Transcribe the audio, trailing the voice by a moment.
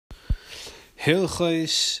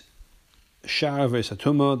Hilchos Sha'ar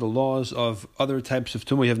V'Satuma, the laws of other types of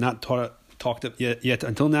tumah we have not talked yet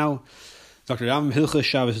until now. Dr. Ram Hilchos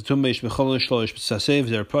Sha'ar V'Satuma Ish Mechol Shlosh B'Tzasev.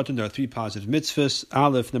 There are three positive mitzvahs.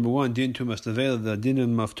 Aleph, number one, din tumas nevela, the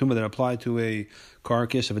dinim of tumah that apply to a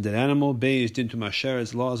carcass of a dead animal. Beis, din tumas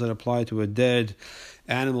sheretz, laws that apply to a dead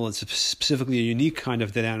animal. It's specifically a unique kind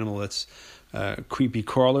of dead animal. That's creepy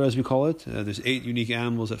crawler, as we call it. There's 8 unique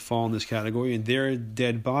animals that fall in this category, and their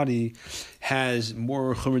dead body has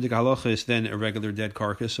more chumradik halachas than a regular dead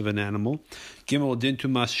carcass of an animal. Gimel din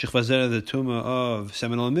tumas shechvazer, the tumah of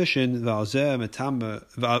seminal emission, v'alzeh metama,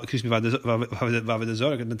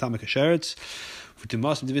 v'avedazorek metama kasheretz,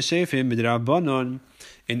 v'tumas m'divesefim b'drabanon.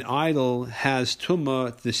 An idol has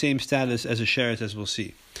tumah the same status as a sheretz, as we'll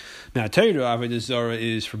see. Now, Torah Avodah Zarah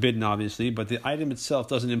is forbidden, obviously, but the item itself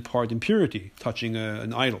doesn't impart impurity, touching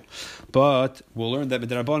an idol. But we'll learn that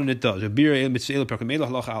Midrabanan it does. Hanavela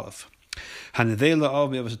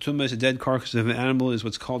of a dead carcass of an animal is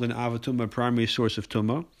what's called an avatuma, a primary source of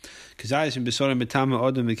tumah.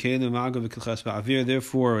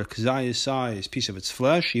 Therefore, a kazayas size piece of its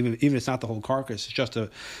flesh, even if it's not the whole carcass, it's just a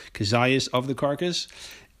kazayas of the carcass,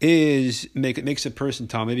 makes a person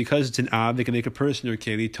tameh. Because it's an av, they can make a person or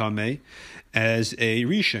keli tameh as a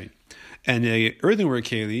rishon. And a earthenware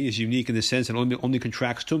keli is unique in the sense that it only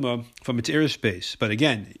contracts tumah from its airspace. But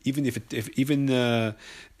again, even if the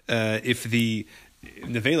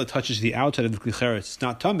nevela touches the outside of the klicheres, it's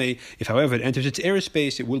not tameh. If, however, it enters its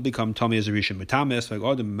airspace, it will become tameh as a rishon. Matames, like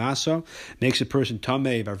adam masa, makes a person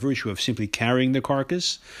tameh by virtue of simply carrying the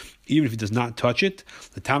carcass, even if he does not touch it.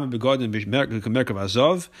 The tameh begodim b'merkav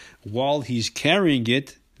azov, while he's carrying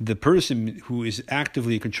it, the person who is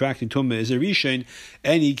actively contracting tumah is a rishon.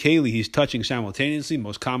 Any keli he's touching simultaneously,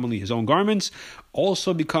 most commonly his own garments,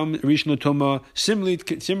 also become rishon tumah,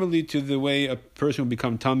 similarly to the way a person will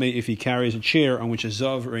become tameh if he carries a chair on which a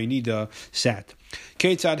zav or a nida sat.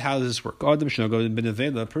 Ketzad, how does this work? Adam shnago ben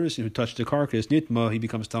nevela, a person who touched the carcass, nitma, he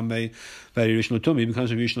becomes tameh. Very rishon tumah, he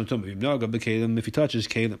becomes a rishon tumah. If he touches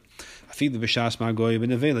kelim, afid the b'shas magoy ben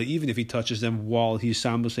nevela, even if he touches them while he's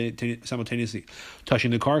simultaneously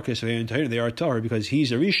touching the carcass, they are tahor because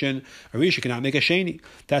he's a rishon. A rishon cannot make a sheni.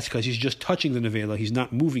 That's because he's just touching the nevela, he's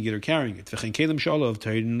not moving it or carrying it.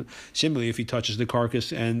 Similarly, if he touches the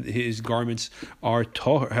carcass and his garments are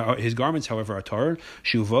tahor, his garments, however, are tahor,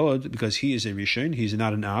 shuvolod, because he is a rishon, he's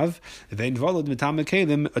not an av. Vein volod mitama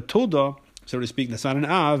kelim, a tulda, so to speak, that's not an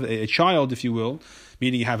av, a child, if you will,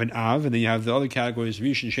 meaning you have an av, and then you have the other categories,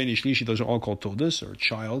 rishon, sheni, shlishi, those are all called tuldas, or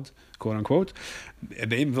child, quote unquote.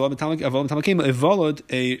 Even if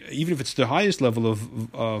it's the highest level of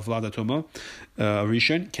Vlada Tumah,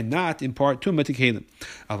 Rishon cannot impart Tumah to Kalim.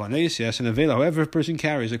 However, if a person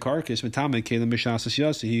carries a carcass,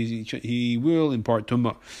 he will impart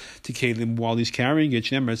Tumah to Kalim while he's carrying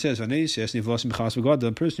it. It says,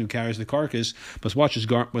 the person who carries the carcass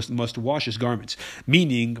must wash his garments.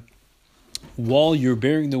 Meaning, while you're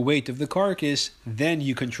bearing the weight of the carcass, then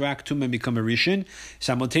you contract tumah and become a rishon.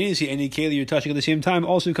 Simultaneously, any keli you're touching at the same time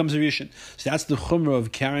also becomes a rishon. So that's the chumrah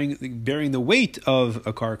of bearing the weight of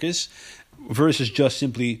a carcass versus just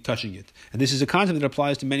simply touching it. And this is a concept that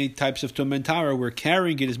applies to many types of tumah and tara, where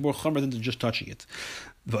carrying it is more chumrah than just touching it.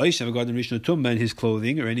 V'oishav garden rishon tumah, and his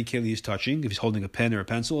clothing or any keli he's touching, if he's holding a pen or a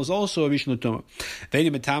pencil, is also a rishon tumah.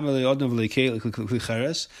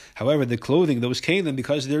 However, the clothing, those kelim,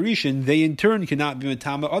 because they're rishon, they in turn cannot be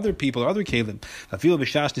matama other people or other kelim.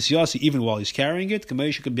 Even while he's carrying it,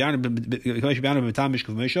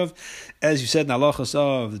 as you said in halachas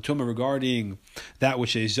of the tumah regarding that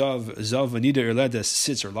which a zav anida or ledes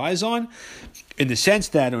sits or lies on, in the sense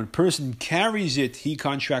that when a person carries it, he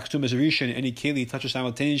contracts tumah as a rishon, and any keli he touches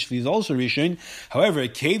simultaneously is also rishon. However, a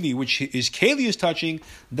keli which his keli is touching,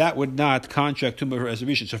 that would not contract tumah as a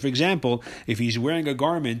rishon. So, for example, if he's wearing a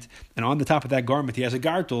garment, and on the top of that garment he has a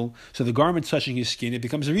gartel, so the garment touching his skin, it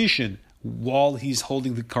becomes a rishon. While he's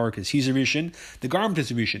holding the carcass, he's a rishon, the garment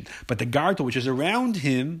is a rishon. But the gartel, which is around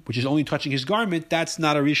him, which is only touching his garment, that's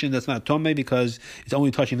not a rishon, that's not tomei, because it's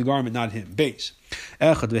only touching the garment, not him. Base.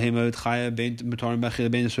 This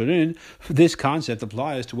concept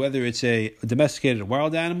applies to whether it's a domesticated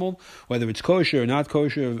wild animal, whether it's kosher or not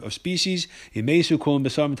kosher of species. If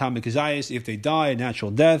they die a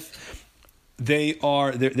natural death,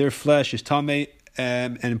 their flesh is tamei,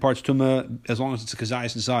 and imparts tumah as long as it's a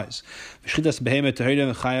kazayas in size.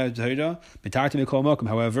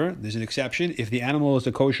 However, there's an exception. If the animal is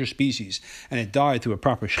a kosher species and it died through a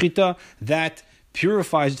proper shchita, that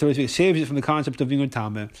purifies it, so to speak, saves it from the concept of being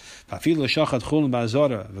tameh.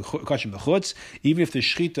 Even if the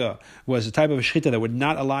shechita was a type of shechita that would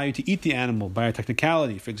not allow you to eat the animal by a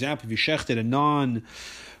technicality. For example, if you shechted a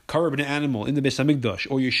non-carbon animal in the Beis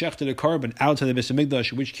Hamikdash, or you shechted a carbon outside the Beis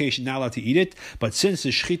Hamikdash, in which case you're not allowed to eat it. But since the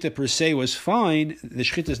shechita per se was fine, the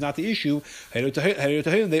shechita is not the issue. They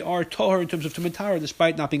are tahor in terms of tumatara,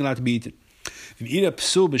 despite not being allowed to be eaten. If you eat a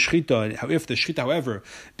psul b'shchita, if the shchita, however,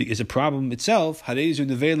 is a problem itself, hareizu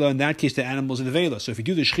nevela, in that case the animal is a nevela. So if you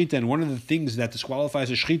do the shchita, and one of the things that disqualifies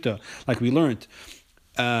a shchita, like we learned,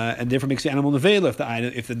 and therefore makes the animal nevela,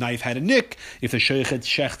 if the knife had a nick, if the sheikh had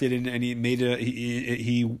shechted and he made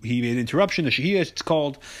he made an interruption, a shehiyah, it's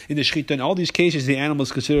called in the shchita. In all these cases, the animal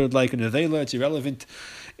is considered like a nevela. It's irrelevant.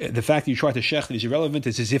 The fact that you try to shecht it is irrelevant.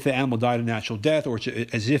 It's as if the animal died a natural death, or it's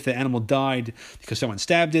as if the animal died because someone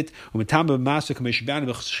stabbed it. It's like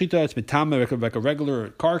a regular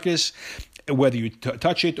carcass, whether you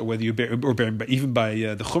touch it or whether you bear, even by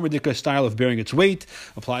the chumradika style of bearing its weight,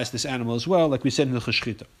 applies to this animal as well, like we said in the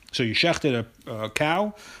cheshchita. So you shechted a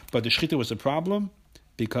cow, but the shechita was a problem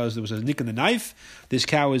because there was a nick in the knife. This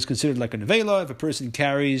cow is considered like a nevela. If a person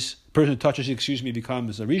touches it,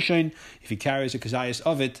 becomes a rishon. If he carries a kazayas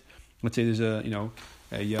of it, let's say there's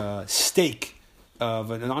a steak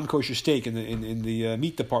of a non-kosher steak in the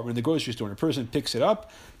meat department in the grocery store, and a person picks it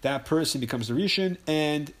up, that person becomes a rishon,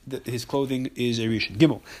 and his clothing is a rishon.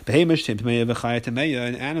 Gimel,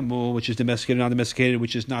 an animal which is domesticated, non-domesticated,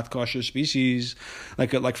 which is not kosher species,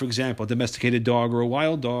 like for example, a domesticated dog or a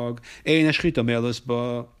wild dog. The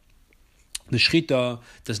shechita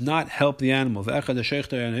does not help the animal. Whether you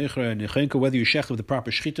shecht with the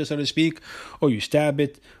proper shechita, so to speak, or you stab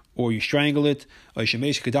it, or you strangle it, or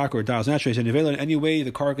it dies naturally. It's a nevela in any way.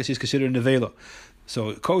 The carcass is considered a nevela.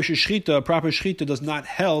 So kosher shechita, proper shechita, does not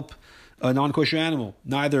help a non-kosher animal,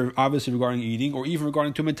 neither obviously regarding eating or even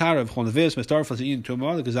regarding tumatara.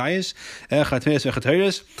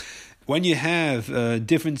 When you have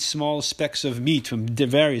different small specks of meat from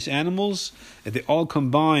various animals, if they all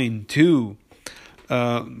combine to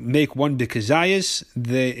make one big kazayas,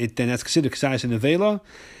 then that's considered kazayas and nevela,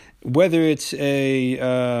 whether it's a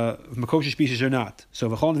kosher species or not. So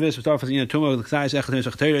if you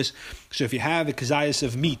have a kazayas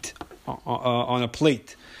of meat on a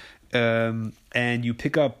plate, and you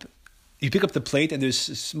pick up the plate, and there's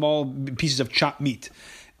small pieces of chopped meat,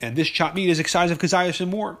 and this chopped meat is the size of kazayas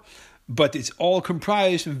and more, but it's all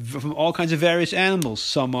comprised from all kinds of various animals.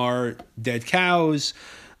 Some are dead cows,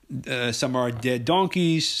 some are dead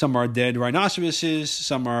donkeys, some are dead rhinoceroses,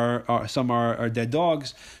 some are dead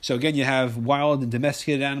dogs. So again, you have wild and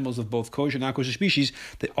domesticated animals of both kosher and non-kosher species.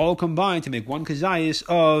 They all combine to make one kazayas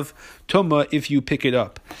of tumah if you pick it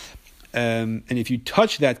up. And if you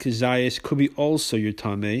touch that kazayas, could be also your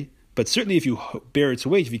tameh. But certainly if you bear its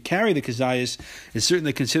weight, if you carry the kazayas, it's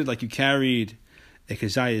certainly considered like you carried a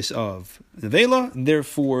kazayas of nevela, and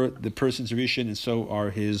therefore the person's rishon, and so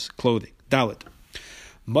are his clothing. Dalet.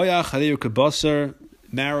 Moyach hareyu kabasar,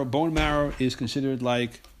 bone marrow is considered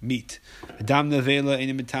like meat. Adam nevela,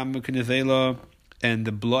 enim mitam nevela, and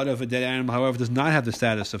the blood of a dead animal, however, does not have the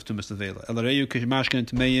status of tumas nevela. Elareyu kishmashken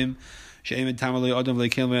tameim, she'emin tamalei adam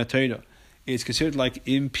le'kel me'atayda. It's considered like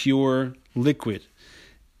impure liquid.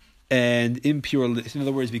 And impure, in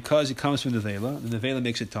other words, because it comes from the nevela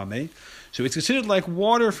makes it tameh. So it's considered like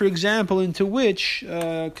water, for example, into which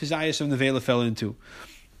kazayas of nevela fell into.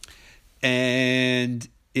 And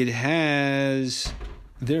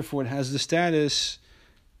therefore it has the status.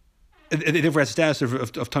 Therefore, it has the status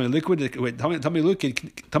of tummy liquid. Tummy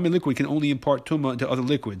liquid can only impart tumah into other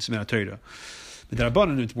liquids. Me'atayda. But the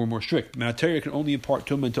Rabbanan were more strict. Me'atayda can only impart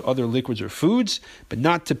tumah into other liquids or foods, but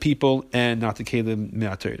not to people and not to kelim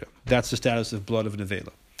me'atayda. That's the status of blood of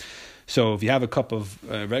nevela. So if you have a cup of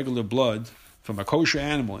regular blood from a kosher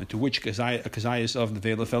animal into which a kazayas of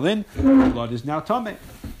nevela fell in, the blood is now tameh.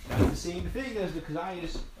 That's the same thing as the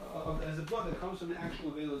kazayas as the blood that comes from the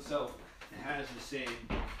actual nevela itself. It has the same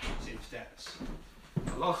status.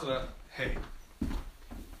 Halacha hey.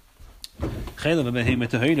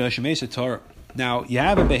 Now, you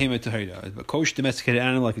have a behemoth tahira, a kosher domesticated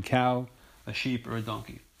animal like a cow, a sheep, or a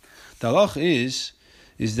donkey. The halach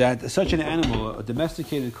is that such an animal, a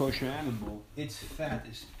domesticated kosher animal, its fat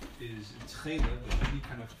is chelev, any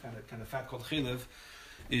kind of fat called chelev,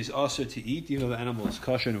 is also to eat, even though the animal is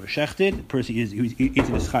kosher and shechted. The person who's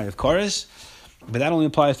eating is chay of kares, but that only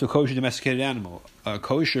applies to a kosher domesticated animal. A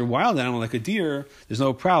kosher wild animal like a deer, there's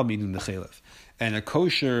no problem eating the chelev. And a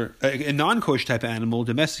non-kosher type of animal,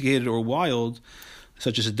 domesticated or wild,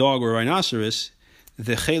 such as a dog or a rhinoceros,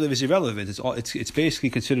 the chaylev is irrelevant. It's basically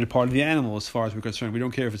considered part of the animal as far as we're concerned. We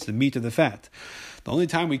don't care if it's the meat or the fat. The only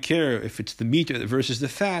time we care if it's the meat versus the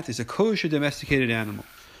fat is a kosher domesticated animal.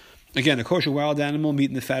 Again, a kosher wild animal, meat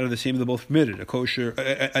and the fat are the same; they're both permitted.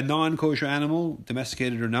 A non-kosher animal,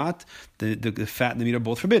 domesticated or not, the fat and the meat are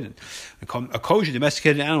both forbidden. A kosher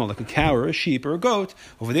domesticated animal, like a cow or a sheep or a goat,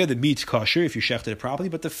 over there the meat's kosher if you shechted it properly,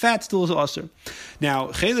 but the fat still is asur. Now,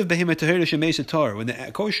 chaylev behema tahira shemeisa tar. When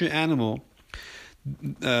the kosher animal,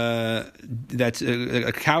 that's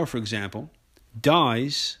a cow, for example,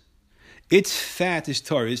 dies, its fat is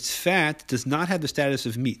tar. Its fat does not have the status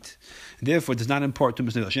of meat. Therefore, it does not impart to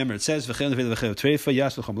Muslim. It says, the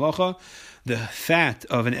fat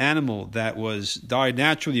of an animal that was died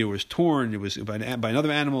naturally or was torn, it was by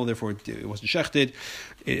another animal, therefore it wasn't shechted.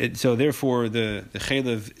 So therefore, the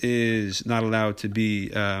chaylev is not allowed to be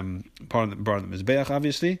part of the mizbeach,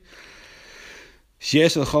 obviously.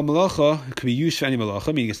 It could be used for any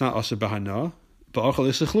malacha, meaning it's not asur b'hana.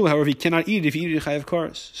 However, he cannot eat it if he eat it chayav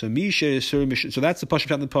kares. So that's the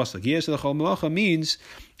pasuk in the pasuk. Yes, the chol malacha means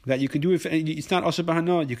that you can do it. It's not asur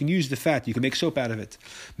b'hana. You can use the fat. You can make soap out of it.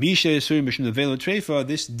 This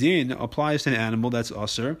din applies to an animal that's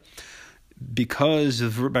asur because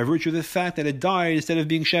by virtue of the fact that it died instead of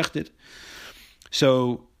being shechted.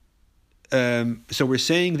 So we're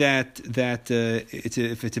saying that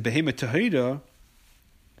if it's a behema tahira,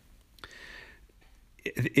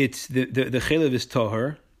 it's the chaylev is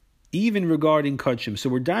tahor, even regarding kachim. So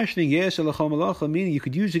we're dashing yes alachal malacha, meaning you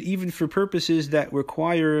could use it even for purposes that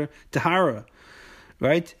require tahara,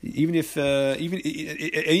 right? Even if even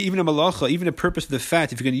a malacha, even a purpose of the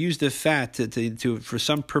fat, if you're going to use the fat to for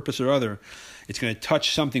some purpose or other, it's going to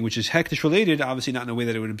touch something which is hektish related. Obviously, not in a way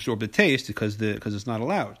that it would absorb the taste because it's not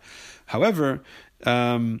allowed. However,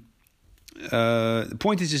 the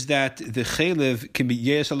point is that the chaylev can be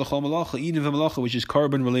yes alachol malacha, even of a malacha which is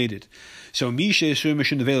carbon related. So misha yisur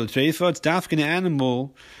mishin nevela treifa, it's dafkin an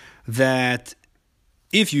animal that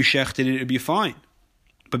if you shechted it, it'd be fine,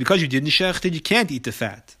 but because you didn't shecht it, you can't eat the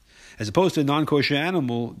fat. As opposed to a non-kosher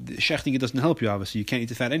animal, shechting it doesn't help you. Obviously, you can't eat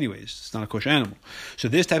the fat anyways. It's not a kosher animal. So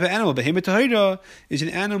this type of animal, behema tahira, is an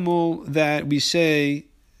animal that we say.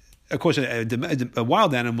 Of course, a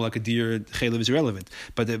wild animal like a deer, chaylev is irrelevant.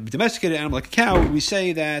 But the domesticated animal like a cow, we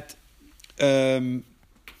say that the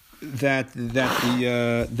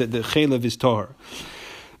chaylev is tahor.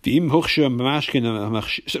 A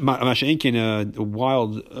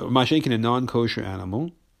non-kosher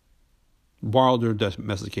animal, wild or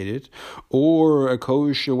domesticated, or a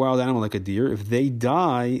kosher wild animal like a deer, if they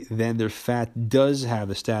die, then their fat does have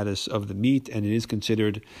the status of the meat, and it is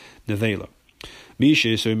considered nevela.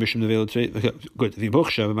 Good.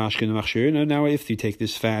 Now, if you take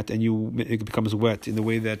this fat and it becomes wet in the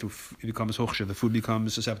way that it becomes hochsha, the food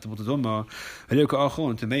becomes susceptible to tumah.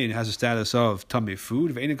 It has a status of tamei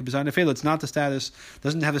food. It's not the status.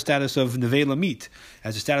 Doesn't have the status of nevela meat. It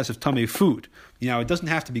has a status of tamei food. It doesn't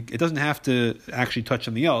have to be. It doesn't have to actually touch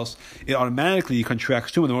something else. It automatically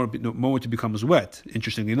contracts to the moment it becomes wet.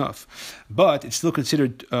 Interestingly enough, but it's still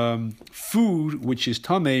considered food, which is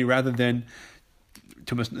tamei rather than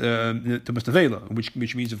tumas nevela,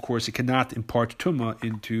 which means, of course, it cannot impart tuma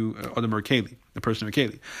into adam or keli, the person or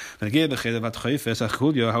keli.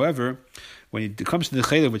 However, when it comes to the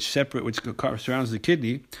chaylev, which surrounds the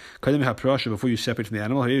kidney, before you separate from the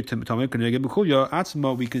animal,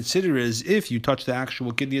 we consider it as if you touch the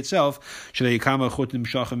actual kidney itself. Many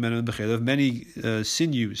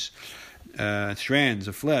sinews, strands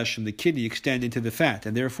of flesh from the kidney extend into the fat,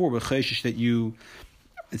 and therefore we're chayshish that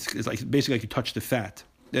it's like basically like you touch the fat,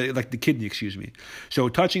 like the kidney, excuse me. So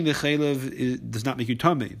touching the chaylev does not make you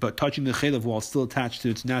tummy, but touching the chaylev while it's still attached to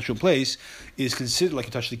its natural place is considered like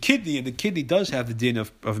you touch the kidney, and the kidney does have the din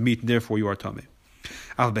of meat, and therefore you are tummy.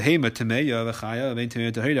 However,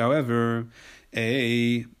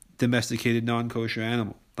 a domesticated non-kosher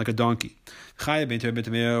animal, like a donkey,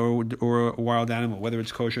 or a wild animal, whether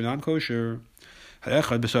it's kosher or non-kosher,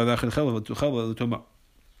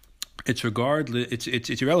 it's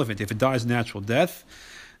irrelevant. If it dies a natural death,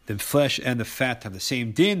 the flesh and the fat have the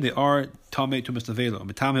same din. They are tamei tumas nevela.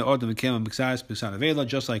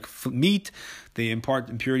 Just like meat, they impart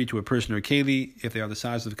impurity to a person or keli if they are the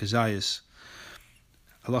size of kazayas.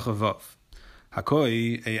 Halacha vav.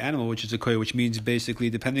 Hakoi, a animal which is a koi, which means basically,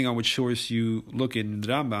 depending on which source you look in the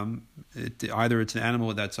Rambam, either it's an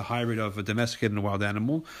animal that's a hybrid of a domesticated and a wild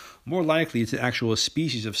animal. More likely, it's an actual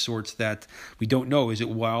species of sorts that we don't know, is it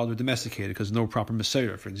wild or domesticated, because no proper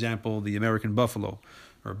Messiah. For example, the American buffalo,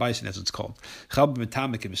 or bison as it's called. Its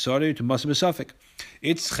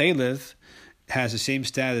chaylev has the same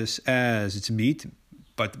status as its meat,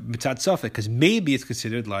 but mitzat safek, because maybe it's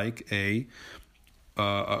considered like a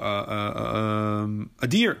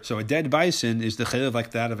deer. So a dead bison is the chaylev like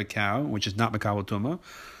that of a cow, which is not mekabel tuma,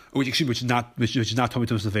 which is not tummy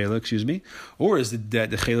tumas nevela, excuse me, or is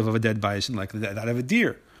the chaylev of a dead bison like that of a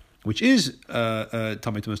deer, which is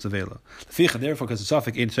tummy tumas nevela. Therefore, because the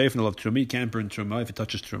safek in seifin of truma, you can't burn truma if it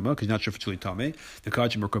touches truma because you're not sure if it's really tummy. The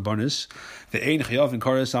kachim or karbonis, the ein chayav and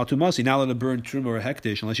kares al tumas, you're not allowed to burn truma or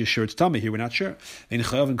hekdesh unless you're sure it's tummy. Here we're not sure. Ein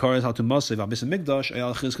chayav and kares al tumas if abis migdash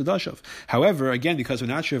ayal chiz kadashav. However, again, because we're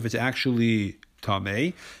not sure if it's actually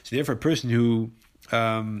tummy, so therefore a person who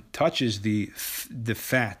touches the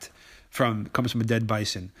fat comes from a dead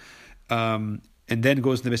bison, and then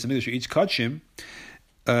goes to the Beis Hamikdash or eats kachim,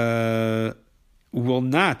 will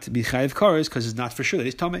not be chayiv kares because it's not for sure that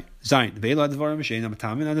he's tamei. Zayin ve'ela advarim she'ein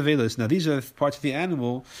amatamin and avelas. Now these are parts of the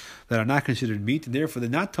animal that are not considered meat, and therefore they're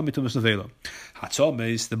not tamei tumas nevela.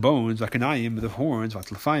 Hatzomes, the bones, vakanayim, the horns,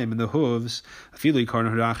 vatlafayim, and the hooves. Even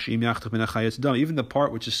the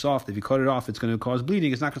part which is soft, if you cut it off, it's going to cause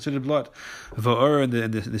bleeding. It's not considered blood. Va'ur and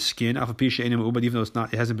the skin, but even though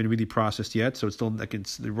it hasn't been really processed yet, so it's still like in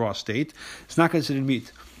the raw state, it's not considered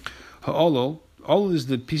meat. Ha'olol. All is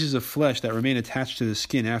the pieces of flesh that remain attached to the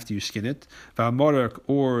skin after you skin it. Va'amorak,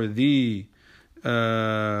 or the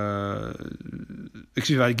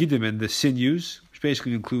va'gidim, and the sinews, which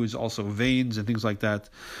basically includes also veins and things like that,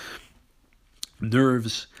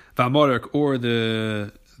 nerves. Va'amorak, or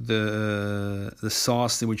the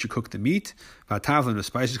sauce in which you cook the meat. Va'tavlin, the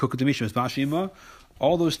spices cooked the meat.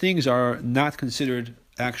 All those things are not considered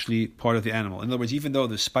actually part of the animal. In other words, even though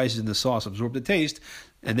the spices in the sauce absorb the taste,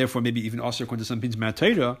 and therefore maybe even also according to some pins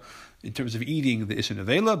matayra, in terms of eating the isin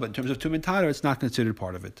avela, but in terms of tumentara, it's not considered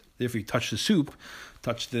part of it. Therefore, you touch the soup,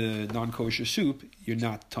 touch the non-kosher soup, you're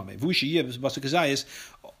not tamei. Vushi yibs basakazayis.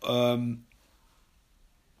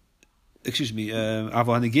 Excuse me.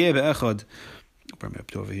 Aval hanegeh be'echad. Bring me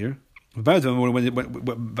up to over here. When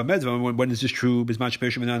is this true?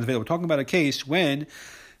 We're talking about a case when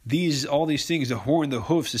all these things, the horn, the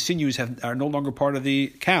hoofs, the sinews are no longer part of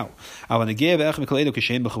the cow.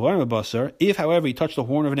 If, however, you touch the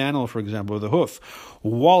horn of an animal, for example, or the hoof,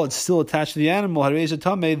 while it's still attached to the animal,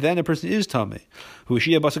 then a person is tamei.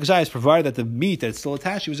 Provided that the meat that's still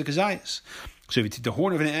attached to is a kazayas. So if you take the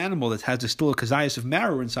horn of an animal that has still a kazayas of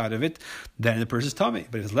marrow inside of it, then the person is tamei.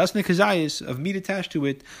 But if it's less than a kazayas of meat attached to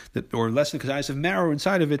it, or less than a kazayas of marrow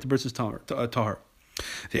inside of it, the person is tahar.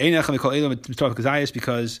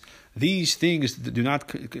 Because these things do not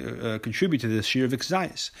contribute to the shear of a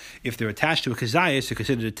kazayas. If they're attached to a kazayas, they're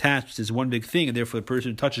considered attached as one big thing, and therefore the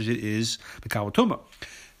person who touches it is mekabel tuma.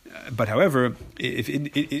 But however, if in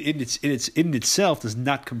itself does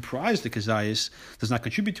not comprise the kazayas, does not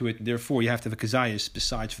contribute to it, and therefore you have to have a kazayas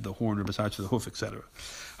besides for the horn or besides for the hoof, etc.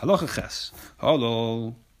 Halacha ches.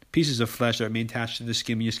 Hello. Pieces of flesh that remain attached to the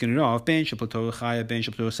skin when you skin it off, whether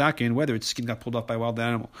its skin got pulled off by a wild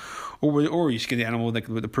animal, or you skin the animal like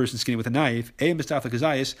the person skinning with a knife,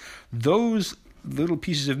 those little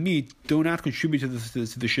pieces of meat do not contribute to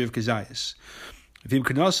the shiv kazayas.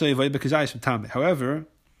 However,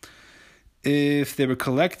 if they were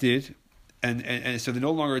collected and so they're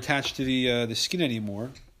no longer attached to the skin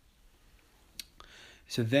anymore,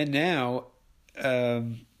 so then now.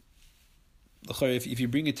 If you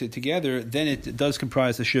bring it together, then it does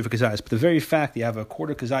comprise the shiva kazayas. But the very fact that you have a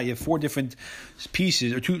quarter kazayas, you have four different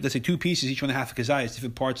pieces, or two pieces, each one a half a kazayas,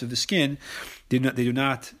 different parts of the skin, they do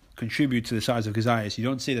not contribute to the size of kazayas. You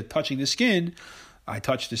don't say that touching the skin, I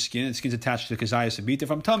touch the skin, and the skin's attached to the kazayas and meat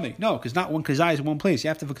if I'm tummy. No, because not one kazayas in one place. You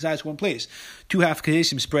have to have a kazayas in one place. Two half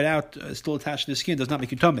kazayasim spread out, still attached to the skin, does not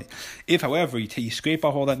make you tummy. If, however, you scrape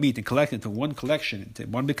off all that meat and collect it into one collection, into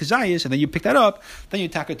one big kazayas, and then you pick that up, then you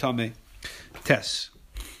attack a tummy. Tess.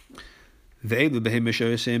 These are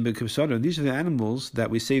the animals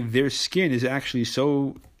that we say their skin is actually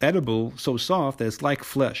so edible, so soft that it's like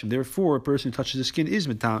flesh, and therefore a person who touches the skin does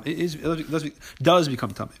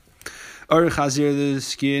become tamei. Chazir, the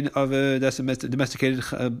skin of a domesticated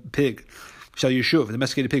pig.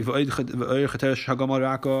 Domesticated pig,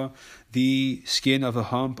 the skin of a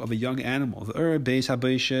hump of a young animal, and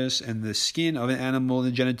the skin of an animal,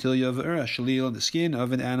 the genitalia of shalil, and the skin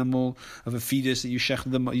of an animal of a fetus that your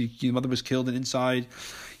mother was killed, and inside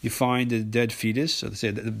you find a dead fetus. So they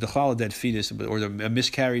say the challah dead fetus, or a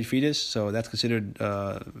miscarried fetus. So that's considered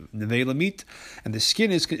nevela meat, and the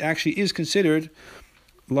skin is considered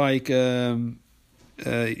like.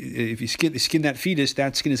 If you skin that fetus,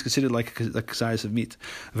 that skin is considered like a size of meat.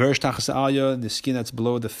 The skin that's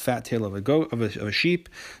below the fat tail of a goat, of a sheep,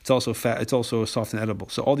 it's also fat. It's also soft and edible.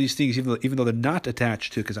 So all these things, even though they're not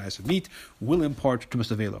attached to a size of meat, will impart tumas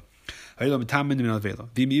nevela. What if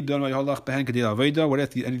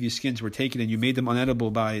any of these skins were taken and you made them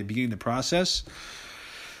unedible by beginning the process?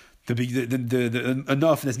 The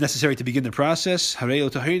enough that's necessary to begin the process,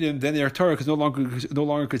 then they are Torah because no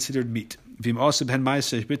longer considered meat. If you did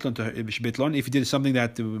something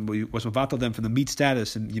that was mevatel them from the meat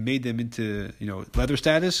status and you made them into leather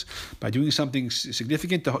status by doing something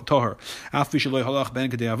significant to Torah, even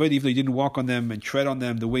though you didn't walk on them and tread on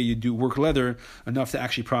them the way you do work leather enough to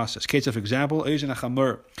actually process. Case of example, the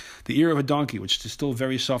ear of a donkey, which is still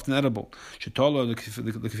very soft and edible. Say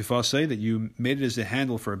that you made it as a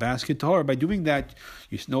handle for a basket Tahor. By doing that,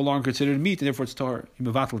 it's no longer considered meat, and therefore it's Tahor. You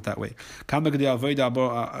mevatel it that way.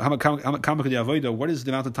 What is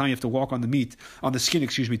the amount of time you have to walk on the skin,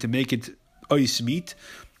 to make it ois meat,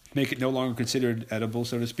 make it no longer considered edible,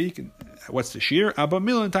 so to speak? And what's the shear? Abba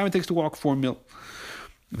mil, and time it takes to walk 4 mil.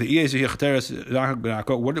 What's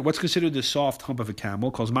considered the soft hump of a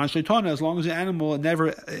camel? Calls man shleitana, as long as the animal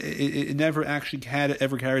never actually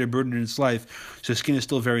ever carried a burden in its life, so the skin is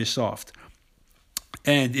still very soft.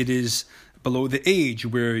 And it is below the age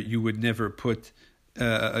where you would never put,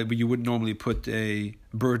 you wouldn't normally put a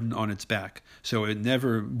burden on its back. So it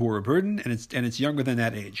never bore a burden, and it's younger than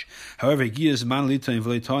that age. However, what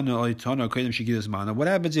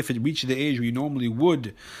happens if it reached the age where you normally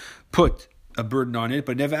would put a burden on it,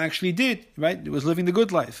 but never actually did, right? It was living the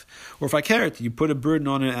good life. Or if I carrot, you put a burden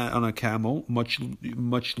on a camel much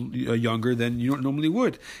younger than you normally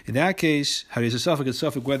would. In that case, how is a suffix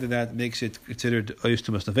whether that makes it considered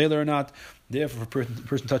oistumas nevela or not. Therefore, if a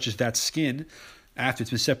person touches that skin after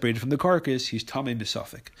it's been separated from the carcass, he's tamei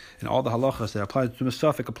misafik. And all the halachas that apply to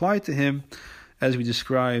misafik apply to him, as we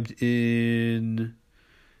described in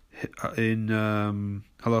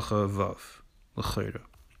halacha vav l'chayra.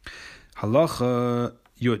 Halacha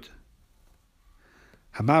Yud.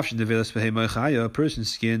 A person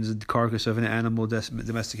skins the carcass of an animal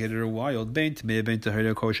domesticated or wild,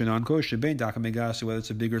 kosher, non-kosher, whether it's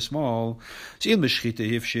a big or small.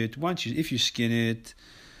 If you skin it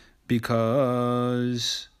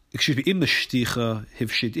because, if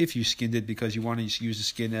you skinned it because you want to use the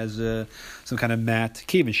skin as some kind of mat,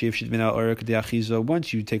 once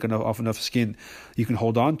you take off enough skin, you can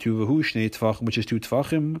hold on to which is 2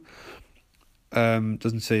 tefachim.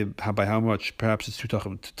 Doesn't say by how much. Perhaps it's 2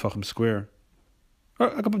 tefachim square. Or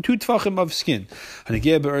 2 tefachim of skin. If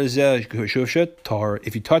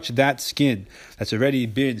you touch that skin that's already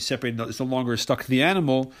been separated, it's no longer stuck to the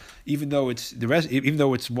animal, even though it's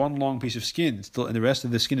one long piece of skin, and the rest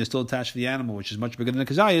of the skin is still attached to the animal, which is much bigger than the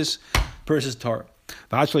kazayas. Person tar.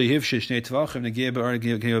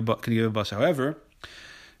 However,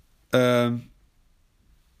 I'm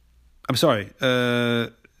sorry.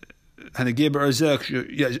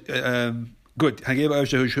 Good.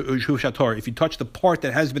 If you touch the part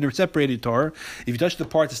that has been separated, tar. If you touch the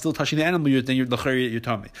part that's still touching the animal, then you're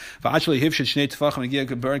tummy. However,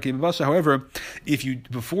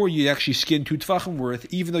 before you actually skin 2 tefachim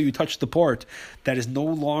worth, even though you touch the part that is no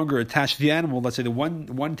longer attached to the animal, let's say the one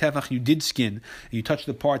tefach you did skin, and you touch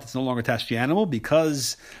the part that's no longer attached to the animal,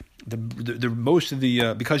 because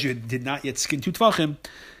because you did not yet skin 2 tefachim,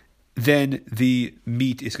 then the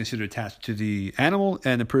meat is considered attached to the animal,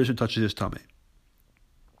 and the person touches his tummy.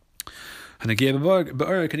 If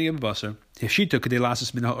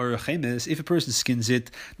a person skins it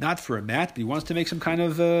not for a mat, but he wants to make some kind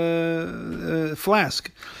of flask,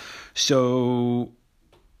 so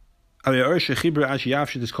in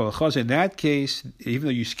that case, even though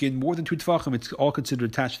you skin more than 2 tefachim, it's all considered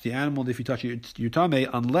attached to the animal if you touch your tummy,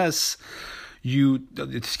 unless you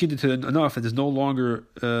skinned it enough that there's no longer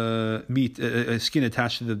skin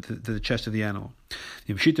attached to the chest of the animal.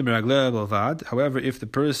 However, if the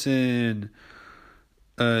person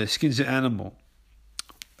skins the animal,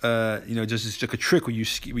 just like a trick where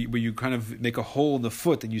you kind of make a hole in the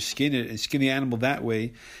foot and you skin it and skin the animal that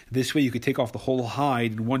way. This way, you could take off the whole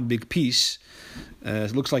hide in one big piece.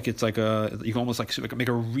 It looks like it's like you can almost make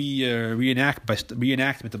a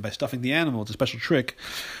reenactment by stuffing the animal. It's a special trick.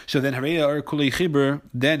 So then,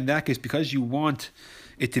 then in that case, because you want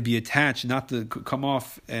it to be attached, not to come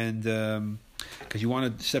off, and because you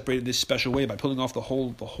want to separate it this special way by pulling off the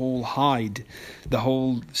whole hide, the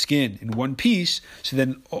whole skin in one piece. So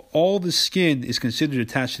then all the skin is considered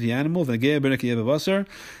attached to the animal. And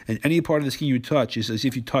any part of the skin you touch is as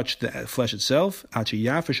if you touch the flesh itself, until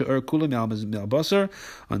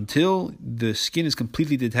the skin is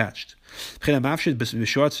completely detached. Again,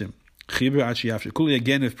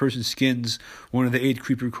 if a person skins one of the 8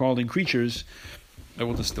 creeper-crawling creatures,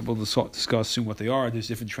 we'll discuss soon what they are. There's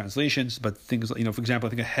different translations, but things, for example, I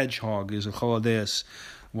think a hedgehog is a choladeus,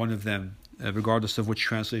 one of them. regardless of which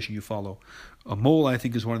translation you follow. A mole, I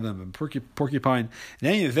think, is one of them. A porcupine. In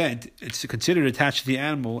any event, it's considered attached to the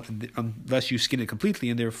animal unless you skin it completely,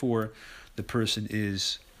 and therefore the person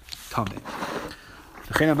is tamei.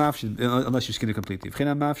 Unless you skin it completely.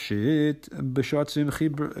 Now the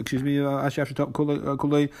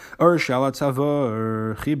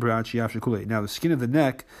skin of the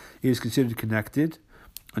neck is considered connected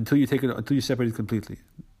until you separate it completely.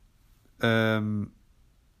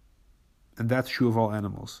 And that's true of all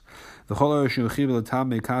animals. The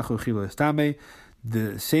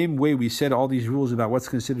same way we said all these rules about what's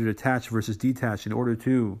considered attached versus detached in order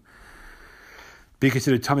to be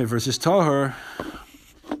considered tamei versus tahor.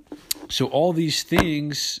 So all these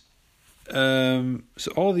things, the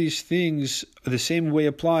same way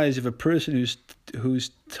applies if a person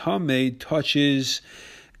who's tamei touches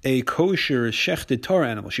a kosher shechted Torah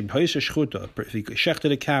animal. If he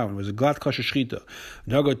shechted a cow and it was a glad kosher shchita,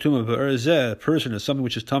 a person or something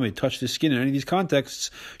which is tamei touched the skin in any of these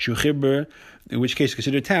contexts, in which case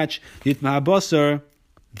considered attached,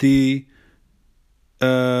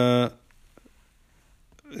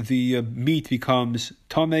 the meat becomes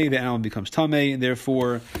tamei, the animal becomes tamei, and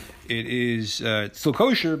therefore it is it's still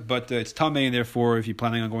kosher, but it's tamei, and therefore if you're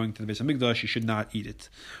planning on going to the Beis Hamikdash, you should not eat it.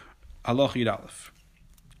 Halach Yud Aleph,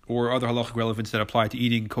 or other halachic relevance that apply to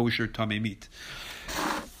eating kosher tamei meat.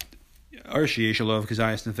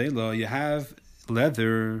 You have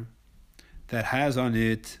leather that has on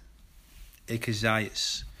it a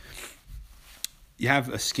kazayas. You have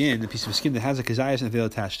a piece of skin that has a kazayas and a veil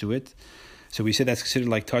attached to it. So we said that's considered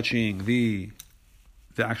like touching the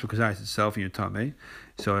actual kazayas itself in your tamei.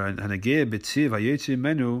 So if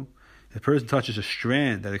a person touches a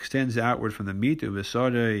strand that extends outward from the meat, in other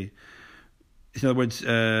words,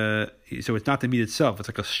 so it's not the meat itself. It's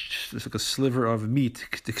like a sliver of meat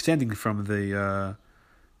extending from the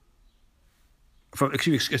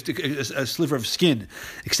a sliver of skin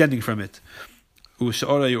extending from it. Or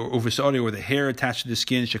the hair attached to the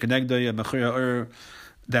skin.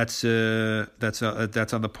 That's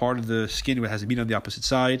on the part of the skin where it has a meat on the opposite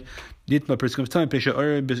side. Because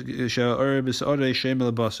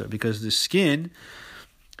the skin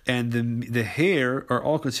and the hair are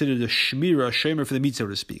all considered a shemer for the meat, so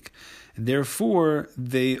to speak, and therefore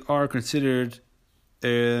they are considered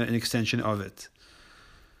an extension of it.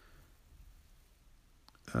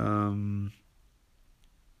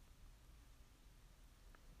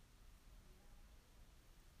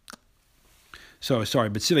 So sorry,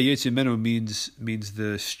 but siva yetzi menu means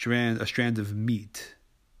a strand of meat,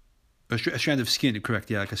 a strand of skin. Correct?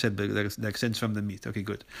 Yeah, like I said, that extends from the meat. Okay,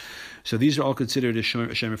 good. So these are all considered a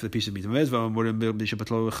shemer for the piece of meat.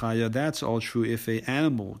 That's all true if a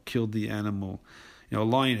animal killed the animal. A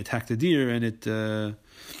lion attacked the deer and it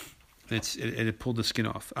pulled the skin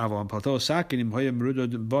off.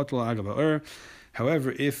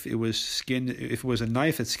 However, if it was a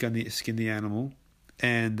knife that skinned the animal,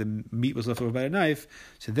 and the meat was left over by a knife,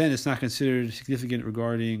 so then it's not considered significant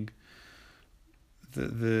regarding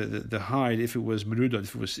the hide if it was merudad,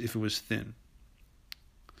 if it was thin.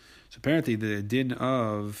 So apparently the din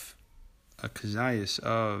of a kazayas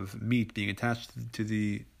of meat being attached to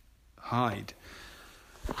the hide,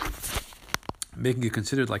 making it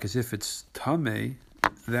considered like as if it's tamei,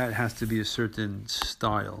 that has to be a certain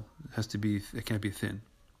style. It can't be thin.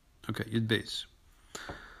 Okay, Yud Beis.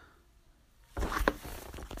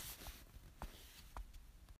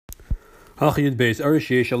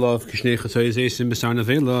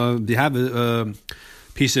 They have a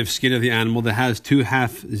piece of skin of the animal that has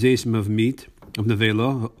 2/2 zaysim of meat of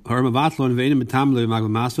nevela.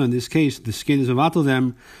 In this case, the skin is avatal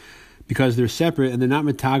them because they're separate and they're not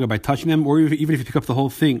metaga by touching them, or even if you pick up the whole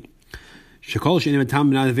thing. If it's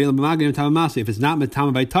not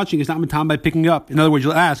matama by touching, it's not matama by picking up. In other words,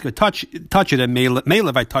 you'll ask, touch it, and mele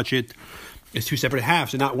if I touch it, it's 2 separate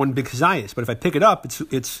halves, and not one big kazayas. But if I pick it up,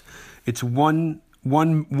 it's one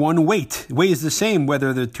weight. It weighs the same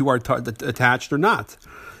whether the two are attached or not.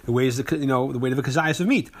 It weighs the weight of a kazayas of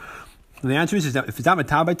meat. And the answer is that if it's not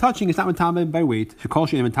matama by touching, it's not matama by weight.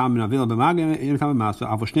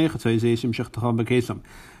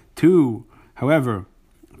 2, however,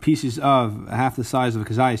 pieces of half the size of a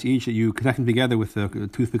kazayas each that you connect them together with a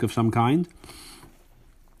toothpick of some kind.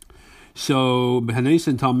 So,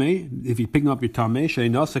 if you pick up your tamei,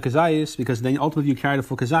 she'einosa kazayas, because then ultimately you carry the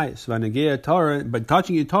full kazayas. But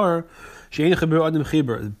touching your Torah,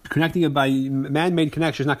 connecting it by man-made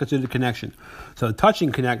connection is not considered a connection. So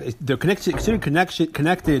touching they're considered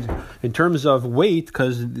connected in terms of weight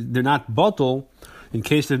because they're not bottle. In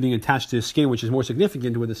case of being attached to the skin, which is more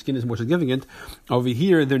significant, where the skin is more significant, over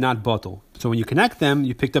here they're not bottle. So when you connect them,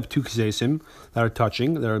 you picked up two ksesim that are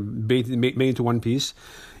touching, that are made into one piece.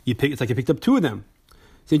 It's like you picked up two of them.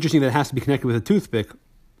 It's interesting that it has to be connected with a toothpick.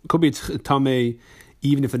 It could be it's tamei,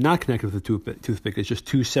 even if it's not connected with a toothpick. It's just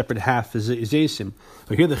two separate half zesim.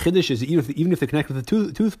 But here the chiddush is even if they're connected with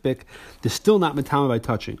a toothpick, they're still not metame by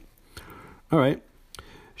touching. All right.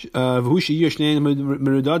 The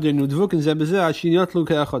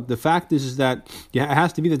fact is that it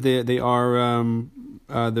has to be that they are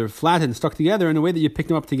they're flat and stuck together in a way that you pick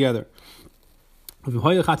them up together. However,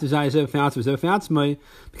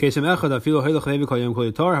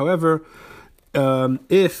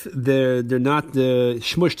 if they're not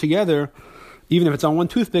smushed together, even if it's on one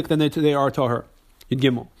toothpick, then they are tahor. Yud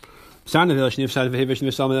Gimel. If you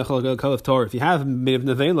have made of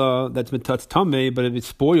nevela that's tamei, but if it's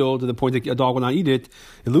spoiled to the point that a dog will not eat it,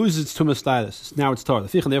 it loses its tumah status. Now it's tar.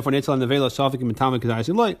 Therefore,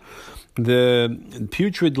 the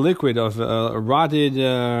putrid liquid of a rotted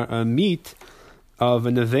meat of a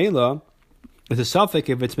nevela is a suffix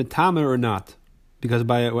if it's metame or not, because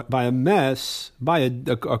by a mess, by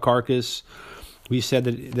a carcass, we said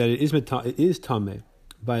that it is tamei.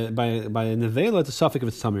 By a nevela, it's a suffix if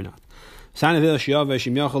it's tamei or not. If you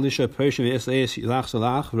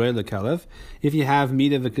have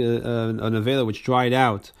meat of a nevela which dried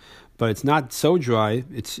out, but it's not so dry,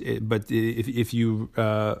 but if you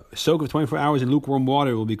soak it for 24 hours in lukewarm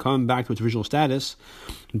water, it will become back to its original status.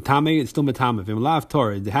 Tamei, it's still metame.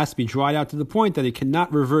 It has to be dried out to the point that it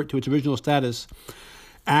cannot revert to its original status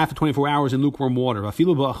after 24 hours in lukewarm water. It's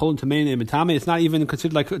not even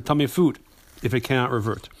considered like tamei food if it cannot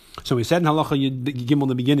revert. So we said in Halacha Gimel in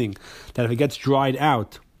the beginning that if it gets dried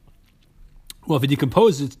out, well, if it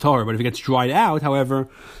decomposes, it's tar. But if it gets dried out, however,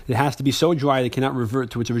 it has to be so dry that it cannot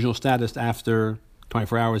revert to its original status after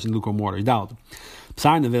 24 hours in lukewarm water. You have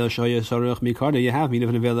meat of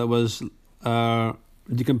an nevela that was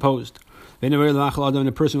decomposed. And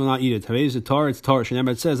a person will not eat it. It's tar. It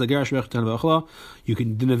says, you can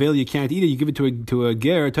the nevela, you can't eat it. You give it to a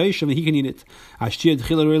ger, and he can eat it.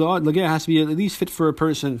 Lager has to be at least fit for a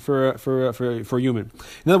person, for a human.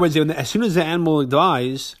 In other words, as soon as the animal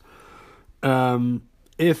dies,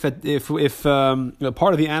 if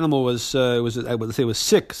part of the animal was let's say was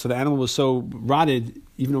sick, so the animal was so rotted,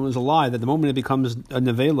 even though it was alive, that the moment it becomes a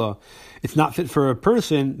nevela, it's not fit for a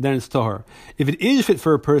person, then it's tahor. If it is fit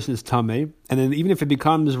for a person, it's tamei, and then even if it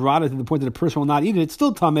becomes rotted to the point that a person will not eat it, it's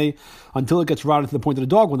still tamei until it gets rotted to the point that a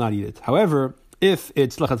dog will not eat it. However, if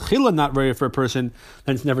it's lechatchila not ready for a person,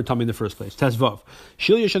 then it's never tamei in the first place. Tezvav.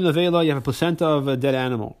 Shil yeshem nevela, you have a placenta of a dead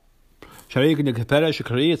animal.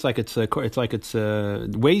 It's like it's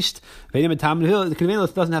waste. The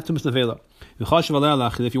nevela doesn't have too much nevela.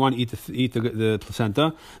 If you want to eat the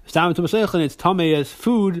placenta, it's tamei as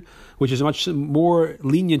food, which is a much more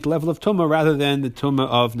lenient level of tumah rather than the tumah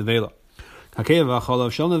of nevela.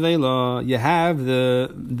 You have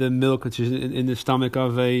the milk which is in the stomach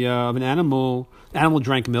of an animal. Animal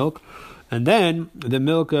drank milk, and then the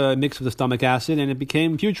milk mixed with the stomach acid, and it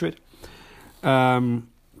became putrid.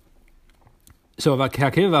 So that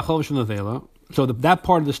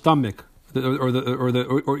part of the stomach,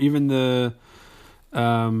 or even the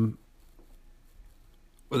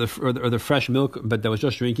fresh milk, but that was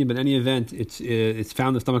just drinking. But in any event, it's found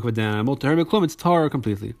in the stomach of an animal. It's tar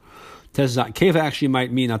completely. Keva actually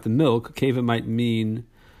might mean not the milk. Keva might mean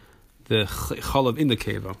the chalav in the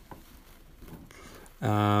keva.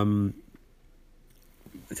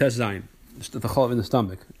 Tes zayin, the chalav in the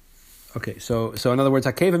stomach. Okay, so in other words,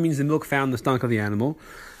 hakeva means the milk found in the stomach of the animal.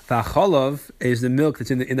 V'achalav is the milk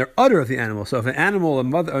that's in their udder of the animal. So if an animal,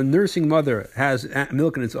 a nursing mother, has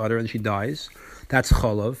milk in its udder and she dies, that's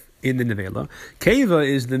chalav in the nevela. Keva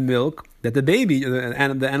is the milk that the baby,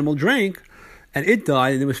 the animal drank, and it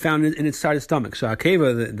died, and it was found in its side of the stomach. So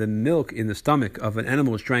hakeva, the milk in the stomach of an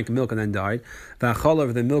animal which drank milk and then died.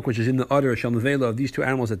 V'achalav, the milk which is in the udder, shel nevela, of these two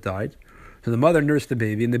animals that died. So the mother nursed the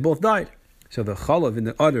baby, and they both died. So the chalav in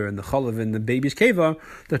the udder and the chalav in the baby's keva,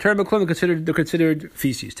 the term they're considered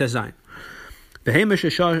feces. Tezayin. The hamish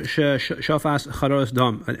shafas charos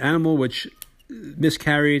dam, an animal which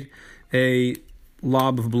miscarried a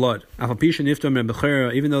lob of blood.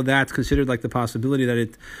 Even though that's considered like the possibility that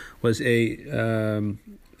it was a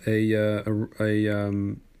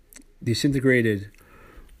disintegrated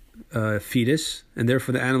fetus, and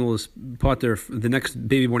therefore the animal is pater. The next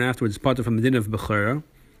baby born afterwards is pater from the din of bechera.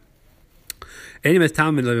 You're not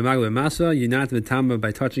metama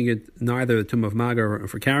by touching it, neither the tomb of maga or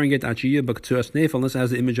for carrying it, unless it has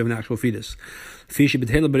the image of an actual fetus. Because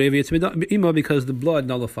the blood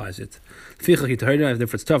nullifies it. Therefore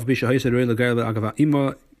it's tough.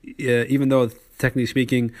 Even though, technically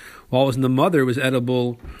speaking, while it was in the mother, it was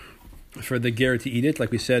edible for the ger to eat it, like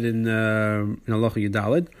we said in Halacha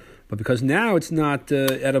Yudalid. But because now it's not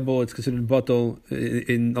edible, it's considered batel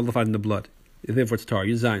nullified in the blood. Therefore it's tar.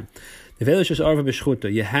 Yuzayin. You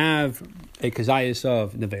have a kazayas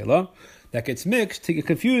of nevela that gets mixed to get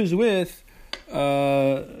confused with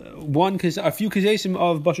a few kazasim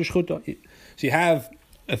of basher shchuta. So you have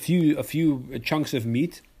a few chunks of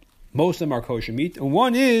meat. Most of them are kosher meat, and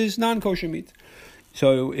one is non-kosher meat.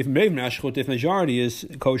 So if majority is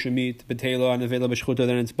kosher meat, betela and nevela b'shchuta,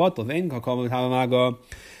 then it's batel.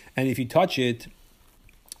 And if you touch it,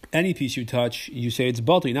 any piece you touch, you say it's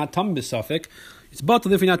batel. You're not tam b'safek. It's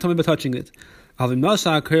batel if you're not tamei by touching it.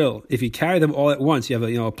 If you carry them all at once, you have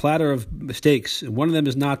a platter of steaks, and one of them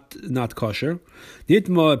is not kosher. A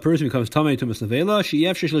person becomes tamei to nevela.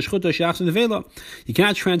 You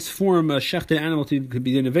cannot transform a shechted animal to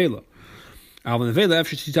be a nevela. However,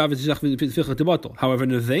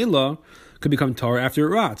 nevela could become tar after it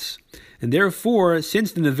rots, and therefore,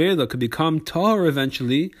 since the nevela could become tar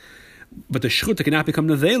eventually, but the shchuta cannot become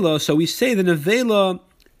nevela, so we say the nevela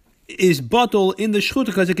is batel in the shchuta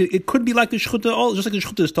because it could be like the shchuta, just like the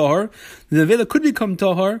shchuta is tahar. The nevela could become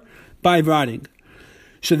tahar by rotting.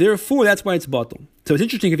 So therefore, that's why it's batel. So it's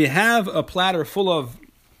interesting if you have a platter full of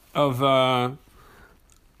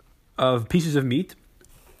pieces of meat.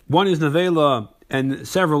 One is nevela and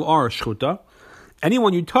several are shchuta.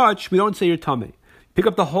 Anyone you touch, we don't say you're tamei. Pick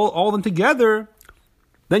up all of them together,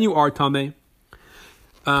 then you are tamei.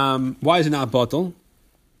 Why is it not batel?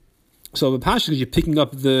 So the pasuk is you're picking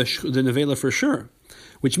up the nevela for sure,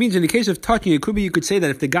 which means in the case of touching, it could be you could say that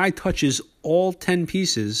if the guy touches all 10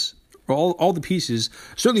 pieces or all the pieces,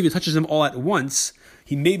 certainly if he touches them all at once,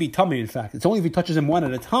 he may be tamei. In fact, it's only if he touches them one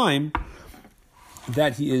at a time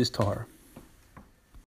that he is tahar.